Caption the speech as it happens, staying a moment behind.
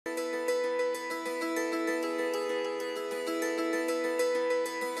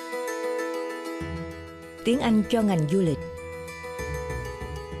Tiếng Anh cho ngành du lịch.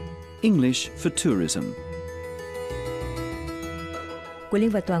 English for tourism. Quỳnh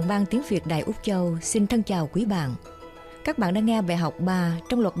Liên và toàn ban tiếng Việt Đài Úc Châu xin thân chào quý bạn. Các bạn đang nghe bài học 3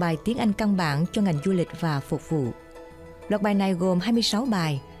 trong loạt bài tiếng Anh căn bản cho ngành du lịch và phục vụ. Loạt bài này gồm 26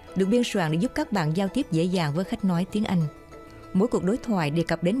 bài, được biên soạn để giúp các bạn giao tiếp dễ dàng với khách nói tiếng Anh. Mỗi cuộc đối thoại đề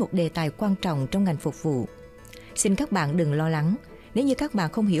cập đến một đề tài quan trọng trong ngành phục vụ. Xin các bạn đừng lo lắng nếu như các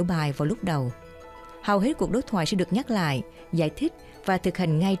bạn không hiểu bài vào lúc đầu. Hầu hết cuộc đối thoại sẽ được nhắc lại, giải thích và thực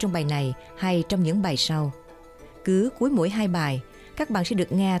hành ngay trong bài này hay trong những bài sau. Cứ cuối mỗi 2 bài, các bạn sẽ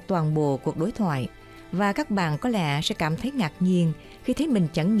được nghe toàn bộ cuộc đối thoại và các bạn có lẽ sẽ cảm thấy ngạc nhiên khi thấy mình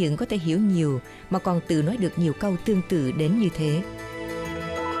chẳng những có thể hiểu nhiều mà còn tự nói được nhiều câu tương tự đến như thế.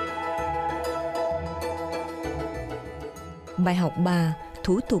 Bài học 3.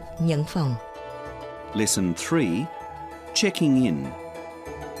 Thủ tục nhận phòng. Lesson 3. Checking in.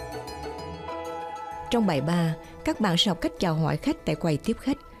 Trong bài 3, các bạn sẽ học cách chào hỏi khách tại quầy tiếp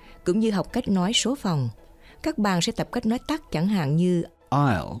khách, cũng như học cách nói số phòng. Các bạn sẽ tập cách nói tắt chẳng hạn như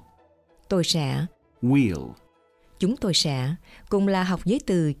I'll, tôi sẽ, we'll. chúng tôi sẽ, cùng là học giới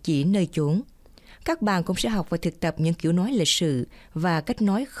từ chỉ nơi chốn. Các bạn cũng sẽ học và thực tập những kiểu nói lịch sự và cách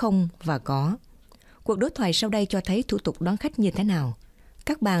nói không và có. Cuộc đối thoại sau đây cho thấy thủ tục đón khách như thế nào.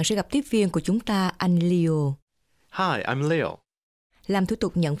 Các bạn sẽ gặp tiếp viên của chúng ta, anh Leo. Hi, I'm Leo. Làm thủ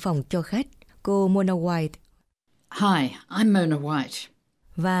tục nhận phòng cho khách, cô Mona White. Hi, I'm Mona White.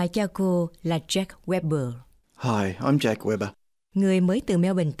 Và cha cô là Jack Webber. Hi, I'm Jack Webber. Người mới từ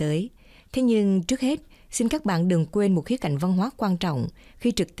Melbourne tới. Thế nhưng trước hết, xin các bạn đừng quên một khía cạnh văn hóa quan trọng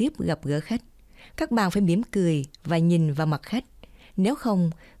khi trực tiếp gặp gỡ khách. Các bạn phải mỉm cười và nhìn vào mặt khách. Nếu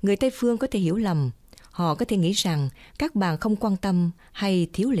không, người Tây phương có thể hiểu lầm. Họ có thể nghĩ rằng các bạn không quan tâm hay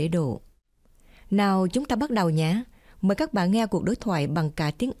thiếu lễ độ. Nào chúng ta bắt đầu nhé. Mời các bạn nghe cuộc đối thoại bằng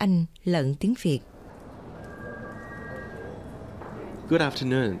cả tiếng Anh lẫn tiếng Việt. Good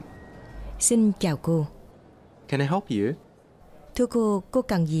afternoon. Xin chào cô. Can I help you? Thưa cô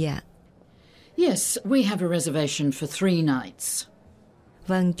cần gì ạ? Yes, we have a reservation for 3 nights.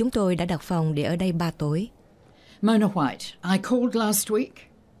 Vâng, chúng tôi đã đặt phòng để ở đây 3 tối. Mona White, I called last week.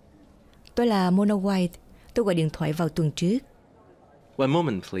 Tôi là Mona White. Tôi gọi điện thoại vào tuần trước. One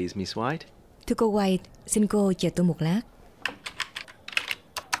moment, please, Miss White. Thưa cô White, xin cô chờ tôi một lát.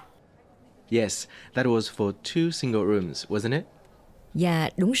 Yes, that was for 2 single rooms, wasn't it? Dạ,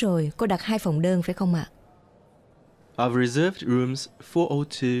 đúng rồi. Cô đặt 2 phòng đơn phải không ạ? I've reserved rooms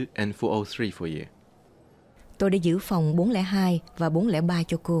 402 and 403 for you. Tôi đã giữ phòng 402 và 403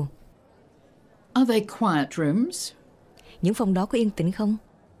 cho cô. Are they quiet rooms? Những phòng đó có yên tĩnh không?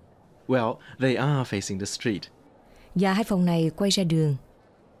 Well, they are facing the street, Dạ, 2 phòng này quay ra đường.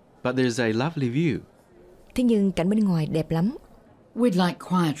 but there's a lovely view. Thế nhưng cảnh bên ngoài đẹp lắm. We'd like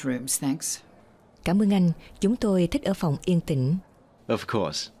quiet rooms, thanks. Cảm ơn anh. Chúng tôi thích ở phòng yên tĩnh. Of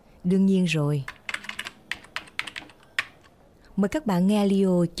course. Đương nhiên rồi. Mời các bạn nghe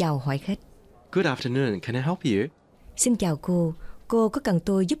Leo chào hỏi khách. Good afternoon. Can I help you? Xin chào cô. Cô có cần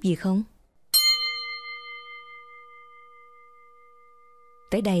tôi giúp gì không?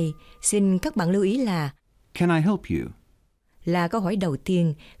 Tới đây, xin các bạn lưu ý là Can I help you? là câu hỏi đầu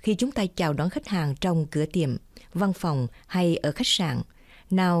tiên khi chúng ta chào đón khách hàng trong cửa tiệm, văn phòng hay ở khách sạn.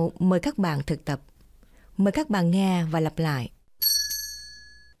 Nào, mời các bạn thực tập. Mời các bạn nghe và lặp lại.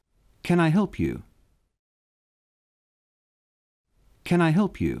 Can I help you? Can I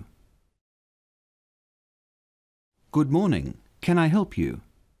help you? Good morning. Can I help you?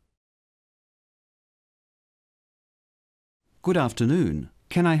 Good afternoon.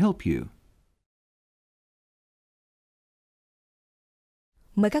 Can I help you?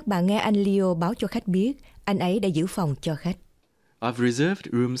 Mời các bạn nghe anh Leo báo cho khách biết anh ấy đã giữ phòng cho khách. I've reserved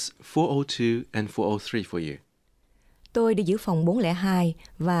rooms 402 and 403 for you. Tôi đã giữ phòng 402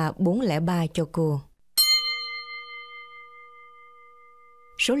 và 403 cho cô.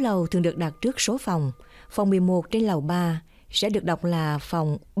 Số lầu thường được đặt trước số phòng. Phòng 11 trên lầu 3 sẽ được đọc là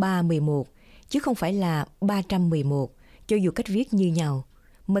phòng 311, chứ không phải là 311, cho dù cách viết như nhau.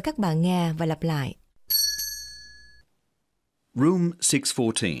 Mời các bạn nghe và lặp lại. Room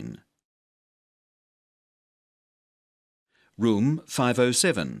 614. Room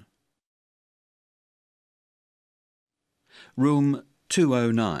 507. Room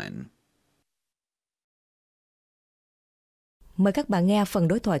 209. Mời các bạn nghe phần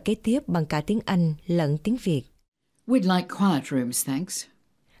đối thoại kế tiếp bằng cả tiếng Anh lẫn tiếng Việt. We'd like quiet rooms, thanks.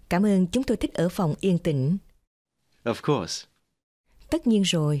 Cảm ơn, chúng tôi thích ở phòng yên tĩnh. Of course. Tất nhiên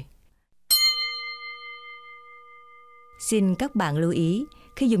rồi. Xin các bạn lưu ý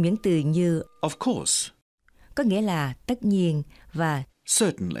khi dùng những từ như Of course. có nghĩa là tất nhiên và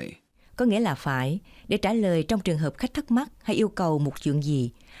Certainly. có nghĩa là phải, để trả lời trong trường hợp khách thắc mắc hay yêu cầu một chuyện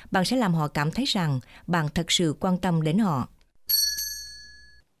gì. Bạn sẽ làm họ cảm thấy rằng bạn thật sự quan tâm đến họ.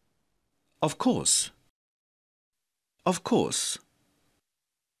 Of course. Of course.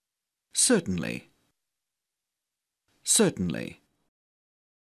 Certainly. Certainly.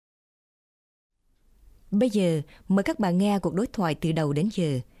 Bây giờ, mời các bạn nghe cuộc đối thoại từ đầu đến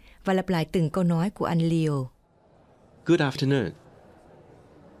giờ và lặp lại từng câu nói của anh Leo. Good afternoon.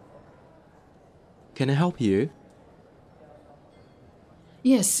 Can I help you?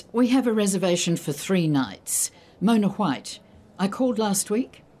 Yes, we have a reservation for 3 nights. Mona White. I called last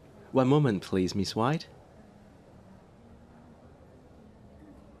week. One moment, please, Miss White.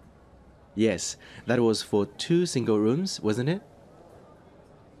 Yes, that was for 2 single rooms, wasn't it?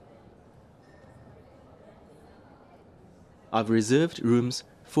 I've reserved rooms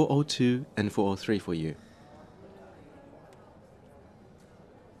 402 and 403 for you.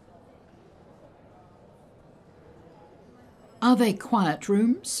 Are they quiet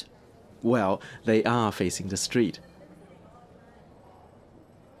rooms? Well, they are facing the street.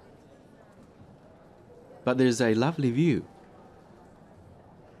 But there's a lovely view.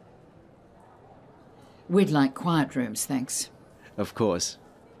 We'd like quiet rooms, thanks. Of course.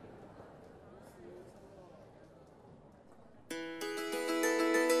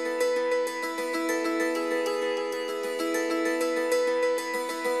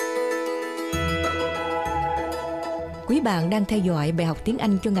 Quý bạn đang theo dõi bài học tiếng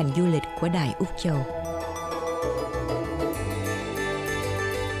Anh cho ngành du lịch của Đài Úc Châu.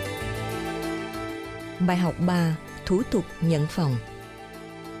 Bài học 3. Thủ tục nhận phòng.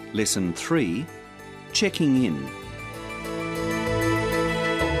 Lesson 3. Checking in.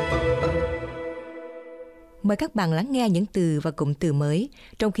 Mời các bạn lắng nghe những từ và cụm từ mới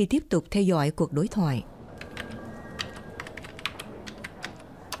trong khi tiếp tục theo dõi cuộc đối thoại.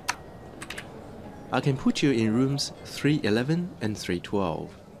 I can put you in rooms 311 and 312.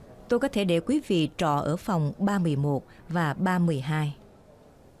 Tôi có thể để quý vị trọ ở phòng 311 và 312.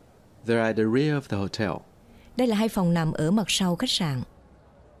 They're at the rear of the hotel. Đây là hai phòng nằm ở mặt sau khách sạn.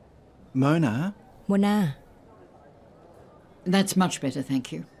 Mona? Mona. That's much better, thank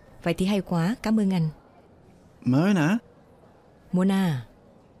you. Vậy thì hay quá, cảm ơn anh. Mona? Mona.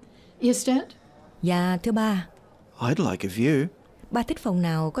 Yes, Dad? Dạ, thưa ba. I'd like a view. Ba thích phòng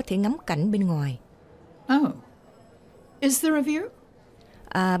nào có thể ngắm cảnh bên ngoài. Oh. Is there a view?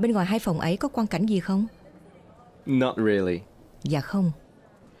 À, bên ngoài hai phòng ấy có quang cảnh gì không? Not really. Dạ không.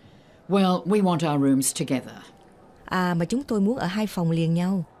 Well, we want our rooms together. À, mà chúng tôi muốn ở hai phòng liền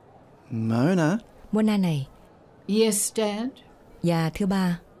nhau. Mona? Mona này. Yes, Dad? Dạ, thưa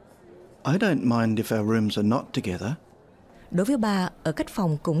ba. I don't mind if our rooms are not together. Đối với ba, ở cách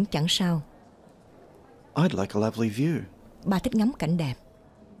phòng cũng chẳng sao. I'd like a lovely view. Ba thích ngắm cảnh đẹp.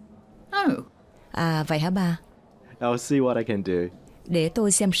 Oh. À, vậy hả ba? I'll see what I can do. Để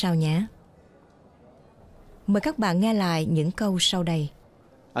tôi xem sao nhé. Mời các bạn nghe lại những câu sau đây.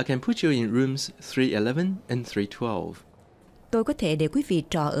 I can put you in rooms 311 and 312. Tôi có thể để quý vị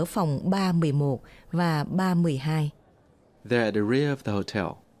trọ ở phòng 311 và 312. They're at the rear of the hotel.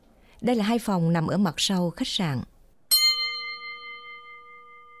 Đây là hai phòng nằm ở mặt sau khách sạn.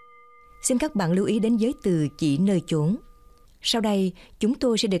 Xin các bạn lưu ý đến giới từ chỉ nơi chốn. Sau đây, chúng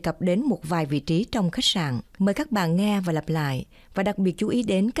tôi sẽ đề cập đến một vài vị trí trong khách sạn. Mời các bạn nghe và lặp lại, và đặc biệt chú ý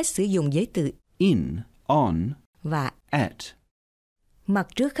đến cách sử dụng giới từ In, on, và at. mặt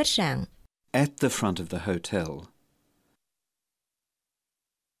trước khách sạn, At the front of the hotel.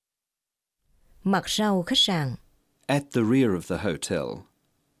 mặt sau khách sạn, At the rear of the hotel.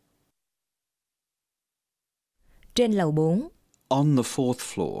 trên lầu 4, On the 4th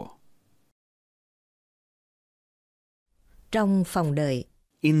floor. trong phòng đợi.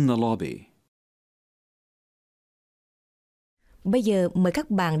 In the lobby. Bây giờ mời các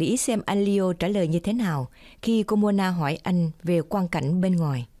bạn để ý xem anh Leo trả lời như thế nào khi cô Mona hỏi anh về quang cảnh bên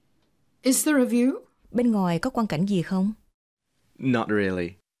ngoài. Is there a view? Bên ngoài có quang cảnh gì không? Not really.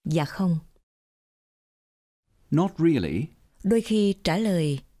 Dạ không. Not really. Đôi khi trả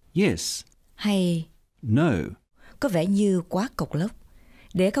lời Yes. hay No. có vẻ như quá cộc lốc.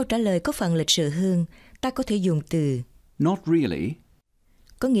 Để câu trả lời có phần lịch sự hơn, ta có thể dùng từ Not really.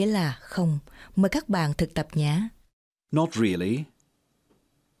 có nghĩa là không. Mời các bạn thực tập nhé. Not really.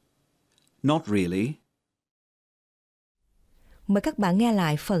 Not really. Mời các bạn nghe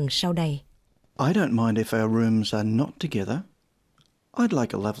lại phần sau đây. I don't mind if our rooms are not together. I'd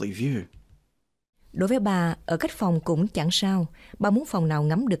like a lovely view. Đối với bà, ở cách phòng cũng chẳng sao. Bà muốn phòng nào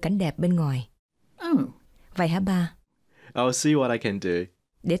ngắm được cảnh đẹp bên ngoài. Oh. Vậy hả ba? I'll see what I can do.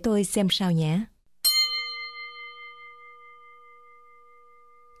 Để tôi xem sao nhé.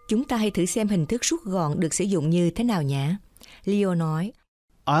 Chúng ta hãy thử xem hình thức rút gọn được sử dụng như thế nào nhé. Leo nói,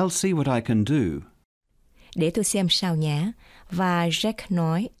 I'll see what I can do. để tôi xem sao nhé. Và Jack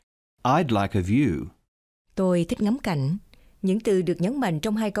nói, I'd like a view. tôi thích ngắm cảnh. Những từ được nhấn mạnh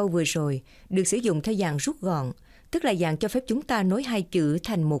trong hai câu vừa rồi được sử dụng theo dạng rút gọn, tức là dạng cho phép chúng ta nối hai chữ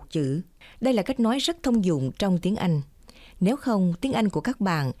thành một chữ. Đây là cách nói rất thông dụng trong tiếng Anh. Nếu không, tiếng Anh của các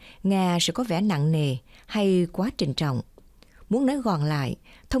bạn nghe sẽ có vẻ nặng nề hay quá trịnh trọng. Muốn nói gọn lại,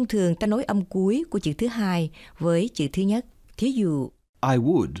 thông thường ta nối âm cuối của chữ thứ hai với chữ thứ nhất. Thí dụ, I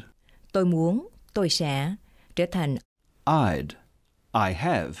would. tôi muốn, tôi sẽ, trở thành I'd. I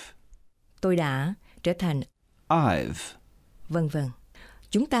have. tôi đã, trở thành I've. vân vân.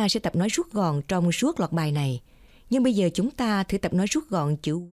 Chúng ta sẽ tập nói rút gọn trong suốt loạt bài này. Nhưng bây giờ chúng ta thử tập nói rút gọn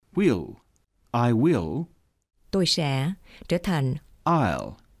chữ Will. I will. tôi sẽ, trở thành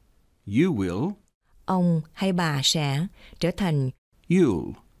I'll. You will. ông hay bà sẽ, trở thành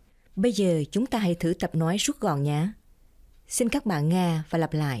You'll. Bây giờ chúng ta hãy thử tập nói rút gọn nhé. Xin các bạn nghe và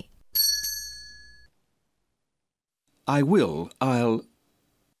lặp lại. I will. I'll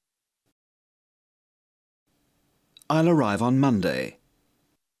arrive on Monday.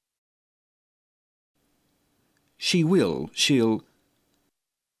 She will. She'll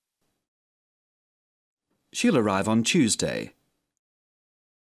arrive on Tuesday.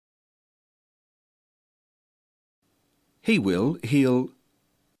 He will. He'll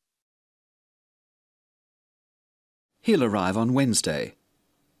arrive on Wednesday.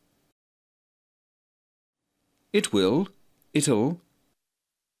 It will. It'll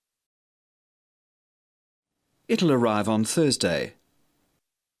arrive on Thursday.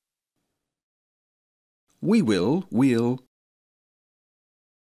 We'll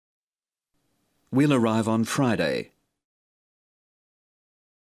arrive on Friday.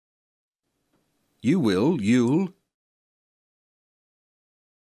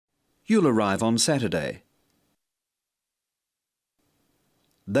 You'll arrive on Saturday.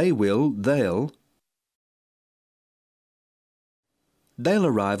 They'll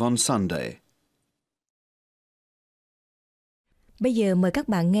arrive on Sunday. Bây giờ mời các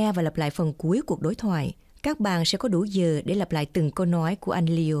bạn nghe và lặp lại phần cuối cuộc đối thoại. Các bạn sẽ có đủ giờ để lặp lại từng câu nói của anh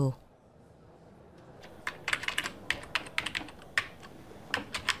Leo.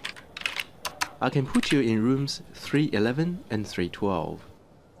 I can put you in rooms 311 and 312.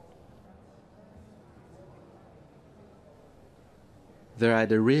 They're at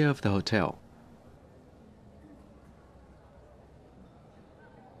the rear of the hotel.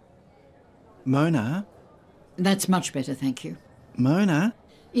 Mona? That's much better, thank you. Mona?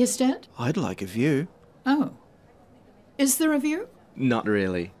 Yes, Dad? I'd like a view. Oh. Is there a view? Not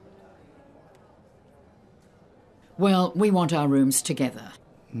really. Well, we want our rooms together.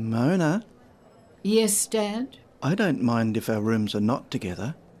 Mona? Yes, Dad? I don't mind if our rooms are not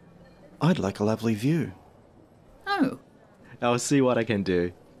together. I'd like a lovely view. Oh. I'll see what I can do.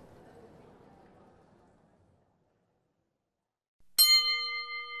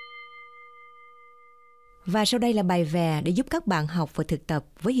 Và sau đây là bài vè để giúp các bạn học và thực tập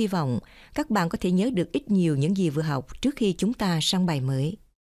với hy vọng các bạn có thể nhớ được ít nhiều những gì vừa học trước khi chúng ta sang bài mới.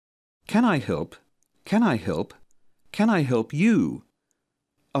 Can I help? Can I help? Can I help you?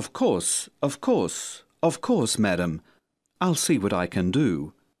 Of course, madam. I'll see what I can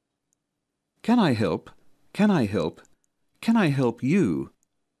do. Can I help? Can I help? Can I help you?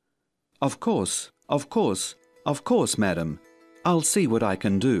 Of course, madam. I'll see what I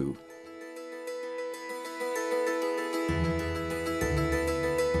can do.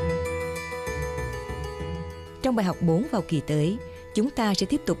 Trong bài học 4 vào kỳ tới, chúng ta sẽ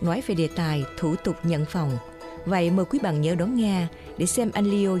tiếp tục nói về đề tài thủ tục nhận phòng. Vậy mời quý bạn nhớ đón nghe để xem anh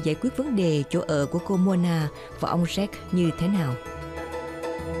Leo giải quyết vấn đề chỗ ở của cô Mona và ông Jack như thế nào.